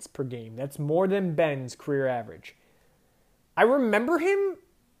 5.9 points per game. That's more than Ben's career average. I remember him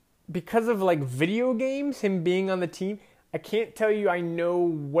because of video games, him being on the team. I can't tell you I know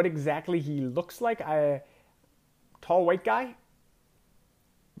what exactly he looks like. Tall white guy.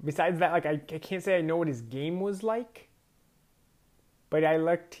 Besides that, I can't say I know what his game was like. But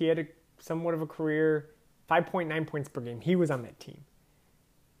he had somewhat of a career, 5.9 points per game. He was on that team.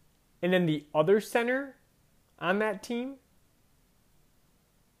 And then the other center on that team.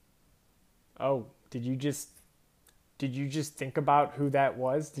 Oh, did you just think about who that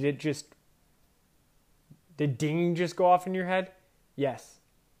was? Did ding just go off in your head? Yes.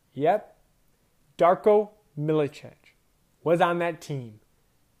 Yep. Darko Milicic was on that team.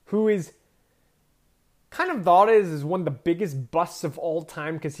 Who is kind of thought is one of the biggest busts of all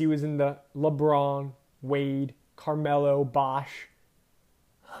time because he was in the LeBron, Wade, Carmelo, Bosh,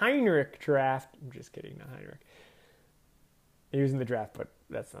 Heinrich draft. I'm just kidding, not Heinrich. He was in the draft, but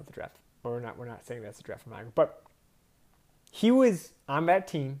that's not the draft. We're not saying that's the draft from Heinrich. But he was on that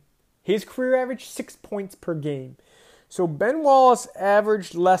team. His career average 6 points per game. So Ben Wallace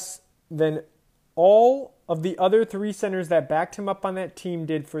averaged less than all of the other 3 centers that backed him up on that team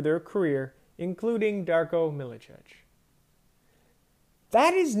did for their career, including Darko Milicic.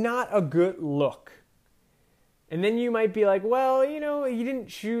 That is not a good look. And then you might be like, well, he didn't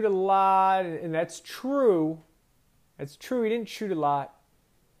shoot a lot, and that's true. That's true, he didn't shoot a lot.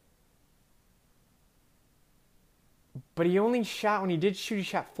 But he only shot, when he did shoot, he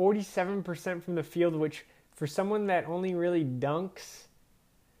shot 47% from the field, which for someone that only really dunks,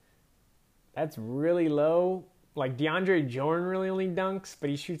 that's really low. DeAndre Jordan really only dunks, but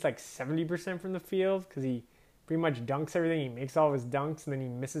he shoots 70% from the field because he pretty much dunks everything. He makes all of his dunks, and then he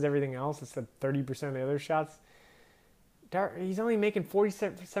misses everything else. It's 30% of the other shots. He's only making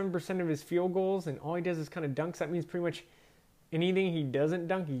 47% of his field goals, and all he does is kind of dunks. That means pretty much anything he doesn't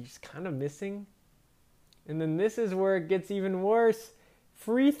dunk, he's kind of missing. And then this is where it gets even worse.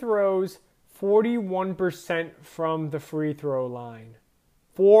 Free throws, 41% from the free throw line.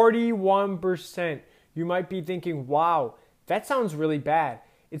 41%. You might be thinking, wow, that sounds really bad.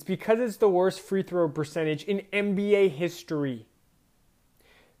 It's because it's the worst free throw percentage in NBA history.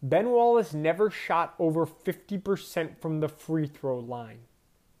 Ben Wallace never shot over 50% from the free throw line.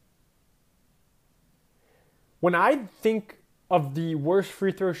 When I think of the worst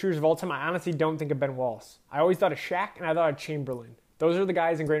free throw shooters of all time, I honestly don't think of Ben Wallace. I always thought of Shaq and I thought of Chamberlain. Those are the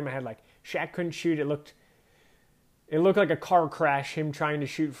guys ingrained in my head. Like, Shaq couldn't shoot. It looked like a car crash, him trying to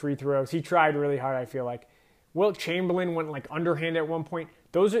shoot free throws. He tried really hard, I feel like. Wilt Chamberlain went like underhand at one point.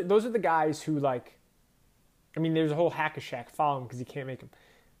 Those are the guys who, like, I mean, there's a whole hack of Shaq. Follow him because he can't make them.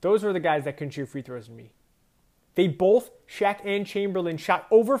 Those were the guys that couldn't shoot free throws to me. They both, Shaq and Chamberlain, shot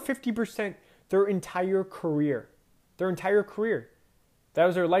over 50% their entire career. That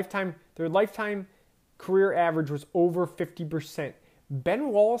was their lifetime career average was over 50%. Ben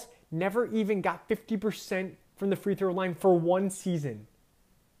Wallace never even got 50% from the free throw line for one season.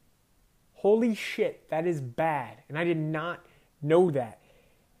 Holy shit, that is bad. And I did not know that.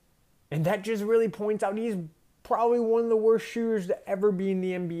 And that just really points out he's probably one of the worst shooters to ever be in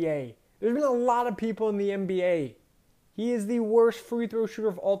the NBA. There's been a lot of people in the NBA. He is the worst free throw shooter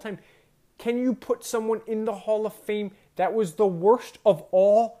of all time. Can you put someone in the Hall of Fame that was the worst of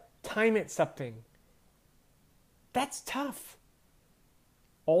all time at something? That's tough.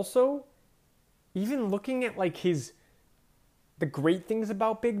 Also, even looking at like the great things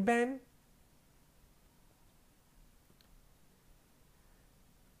about Big Ben,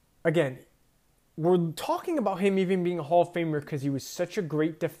 again, we're talking about him even being a Hall of Famer because he was such a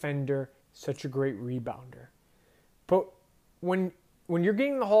great defender, such a great rebounder. But when you're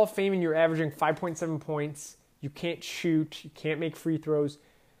getting the Hall of Fame and you're averaging 5.7 points, you can't shoot, you can't make free throws,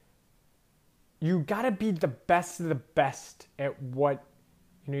 you got to be the best of the best at what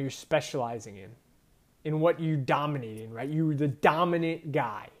you're specializing in what you dominate in, right? You were the dominant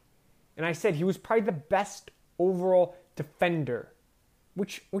guy. And I said he was probably the best overall defender,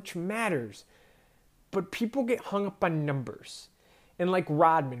 which matters. But people get hung up on numbers. And like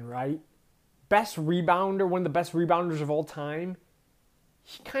Rodman, right? Best rebounder, one of the best rebounders of all time.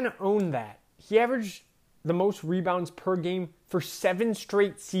 He kind of owned that. He averaged the most rebounds per game for 7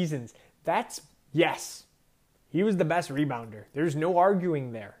 straight seasons. Yes, he was the best rebounder. There's no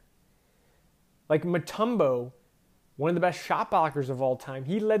arguing there. Like Mutombo, one of the best shot blockers of all time,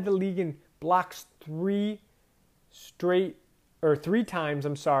 he led the league in blocks 3 times,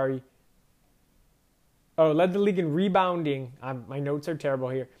 led the league in rebounding. My notes are terrible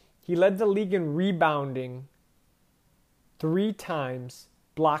here. He led the league in rebounding 3 times,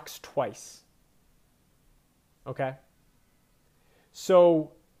 blocks twice. Okay?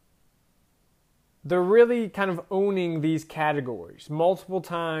 So they're really kind of owning these categories multiple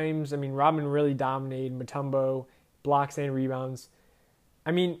times. I mean, Rodman really dominated. Mutombo, blocks and rebounds.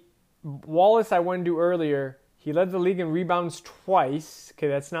 I mean, Wallace, I went to do earlier, he led the league in rebounds twice. Okay,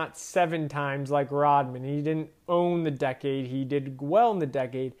 that's not 7 times like Rodman. He didn't own the decade. He did well in the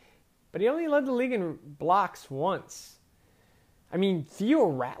decade. But he only led the league in blocks once. I mean,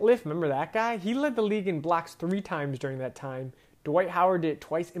 Theo Ratliff, remember that guy? He led the league in blocks 3 times during that time. Dwight Howard did it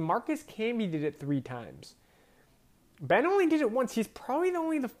twice, and Marcus Camby did it 3 times. Ben only did it once. He's probably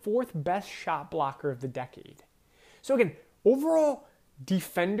only the 4th best shot blocker of the decade. So again, overall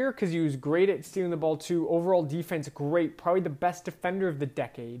defender, because he was great at stealing the ball too. Overall defense, great. Probably the best defender of the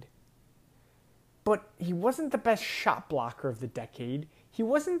decade. But he wasn't the best shot blocker of the decade. He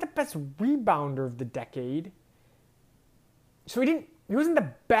wasn't the best rebounder of the decade. So he wasn't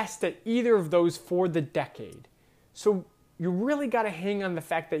the best at either of those for the decade. So you really got to hang on the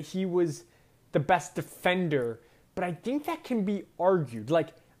fact that he was the best defender. But I think that can be argued. Like,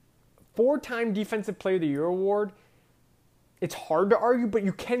 4-time Defensive Player of the Year award, it's hard to argue, but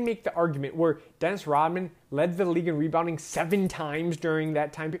you can make the argument where Dennis Rodman led the league in rebounding 7 times during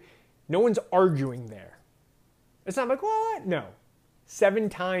that time period. No one's arguing there. It's not like, what? No. 7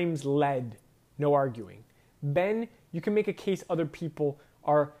 times led. No arguing. Ben, you can make a case other people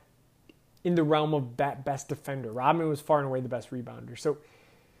are in the realm of that best defender. Rodman was far and away the best rebounder. So,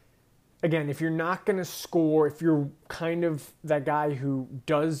 again, if you're not going to score, if you're kind of that guy who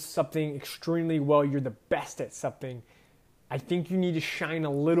does something extremely well, you're the best at something, I think you need to shine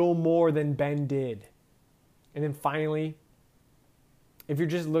a little more than Ben did. And then finally, if you're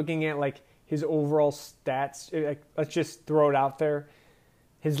just looking at like his overall stats, let's just throw it out there.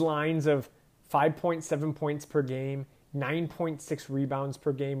 His lines of 5.7 points per game, 9.6 rebounds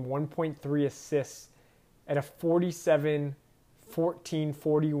per game, 1.3 assists at a 47, 14,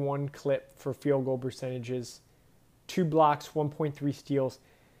 41 clip for field goal percentages, 2 blocks, 1.3 steals.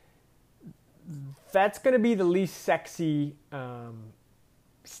 That's going to be the least sexy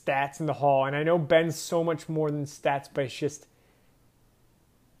stats in the Hall. And I know Ben's so much more than stats, but it's just,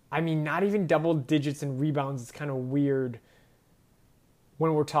 I mean, not even double digits in rebounds. It's kind of weird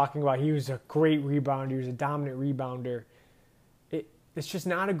when we're talking about he was a great rebounder, he was a dominant rebounder. It's just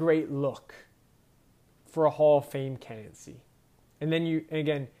not a great look for a Hall of Fame candidacy. And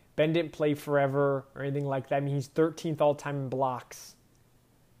again, Ben didn't play forever or anything like that. I mean, he's 13th all-time in blocks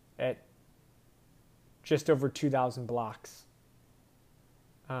at just over 2,000 blocks.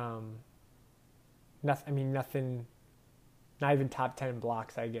 Nothing, not even top 10 in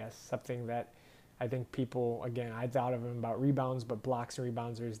blocks, I guess. Something that I think people, again, I thought of him about rebounds, but blocks and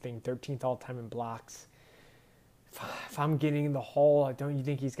rebounds are his thing. 13th all-time in blocks. If I'm getting in the Hall, don't you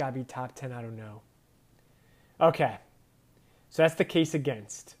think he's got to be top 10? I don't know. Okay. So that's the case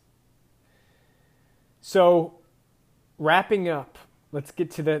against. So wrapping up, let's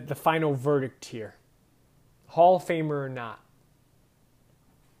get to the final verdict here. Hall of Famer or not.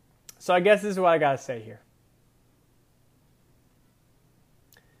 So I guess this is what I got to say here.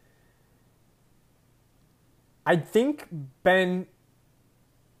 I think Ben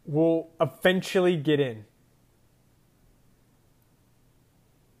will eventually get in.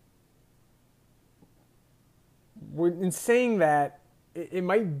 In saying that, it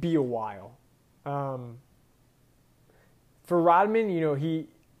might be a while. For Rodman, he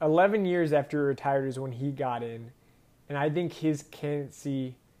 11 years after he retired is when he got in, and I think his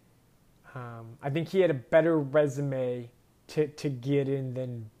candidacy. I think he had a better resume to get in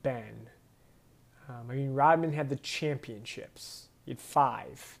than Ben. Rodman had the championships. He had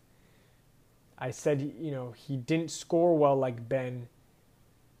 5. I said, he didn't score well like Ben,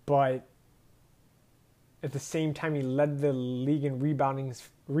 but at the same time, he led the league in rebounding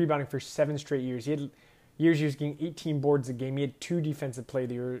for 7 straight years. He had years he was getting 18 boards a game. He had 2 Defensive Player of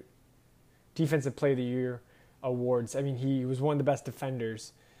the Year awards. I mean, he was one of the best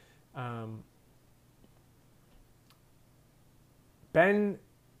defenders. Ben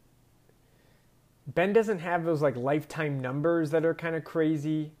doesn't have those lifetime numbers that are kind of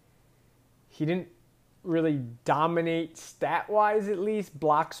crazy. He didn't really dominate stat-wise, at least,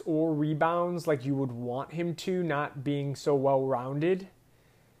 blocks or rebounds like you would want him to, not being so well-rounded.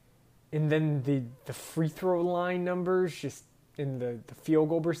 And then the free throw line numbers, just in the field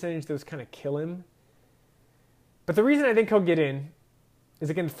goal percentage, those kind of kill him. But the reason I think he'll get in is,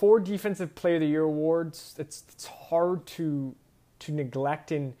 again, 4 Defensive Player of the Year awards. It's hard to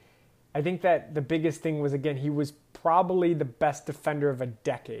neglect, and I think that the biggest thing was, again, he was probably the best defender of a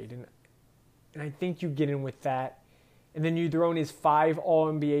decade, and I think you get in with that. And then you throw in his 5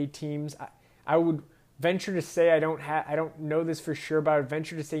 All-NBA teams. I would venture to say, I don't know this for sure, but I would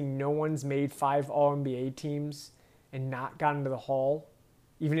venture to say no one's made 5 All-NBA teams and not gotten into the Hall,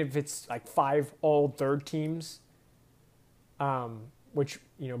 even if it's 5 All-Third teams, which,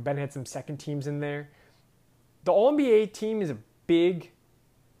 Ben had some second teams in there. The All-NBA team is a big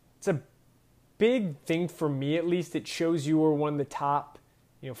thing for me, at least. It shows you were one of the top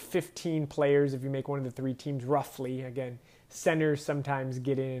 15 players if you make one of the 3 teams, roughly. Again, centers sometimes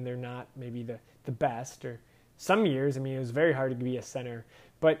get in and they're not maybe the best. Or some years, it was very hard to be a center.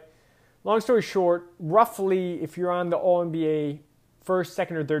 But long story short, roughly, if you're on the All-NBA first,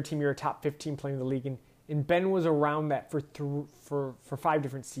 second, or third team, you're a top 15 player in the league. And Ben was around that for 5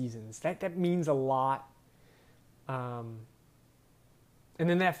 different seasons. That means a lot. And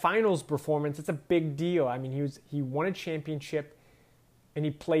then that finals performance, it's a big deal. He won a championship, and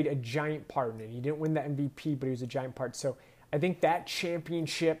he played a giant part in it. He didn't win the MVP, but he was a giant part. So I think that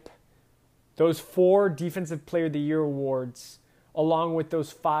championship, those 4 Defensive Player of the Year awards, along with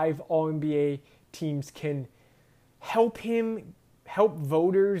those 5 All-NBA teams, can help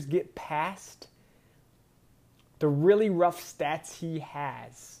voters get past the really rough stats he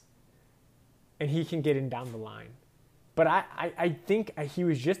has, and he can get in down the line. But I think he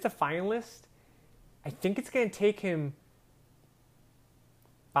was just a finalist. I think it's going to take him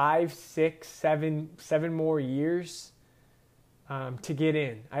 5, 6, 7 more years to get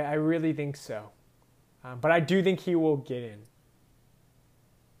in. I really think so. But I do think he will get in.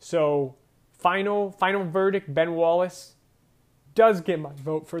 So, final verdict, Ben Wallace does get my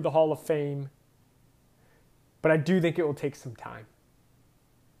vote for the Hall of Fame. But I do think it will take some time.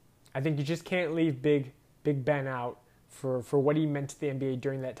 I think you just can't leave Big Ben out for what he meant to the NBA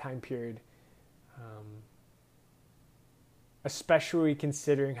during that time period. Especially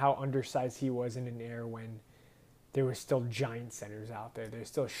considering how undersized he was in an era when there were still giant centers out there. There's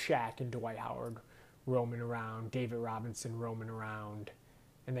still Shaq and Dwight Howard roaming around, David Robinson roaming around,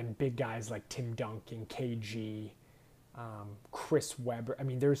 and then big guys like Tim Duncan, KG, Chris Webber.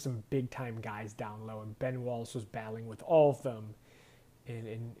 There's some big-time guys down low, and Ben Wallace was battling with all of them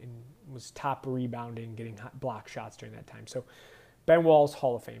and was top rebounding, getting block shots during that time. So Ben Walls,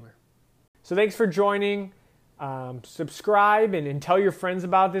 Hall of Famer. So thanks for joining. Subscribe and tell your friends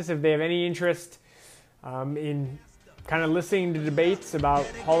about this if they have any interest in kind of listening to debates about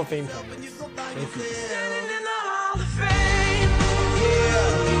Hall of Fame candidates. Thank you.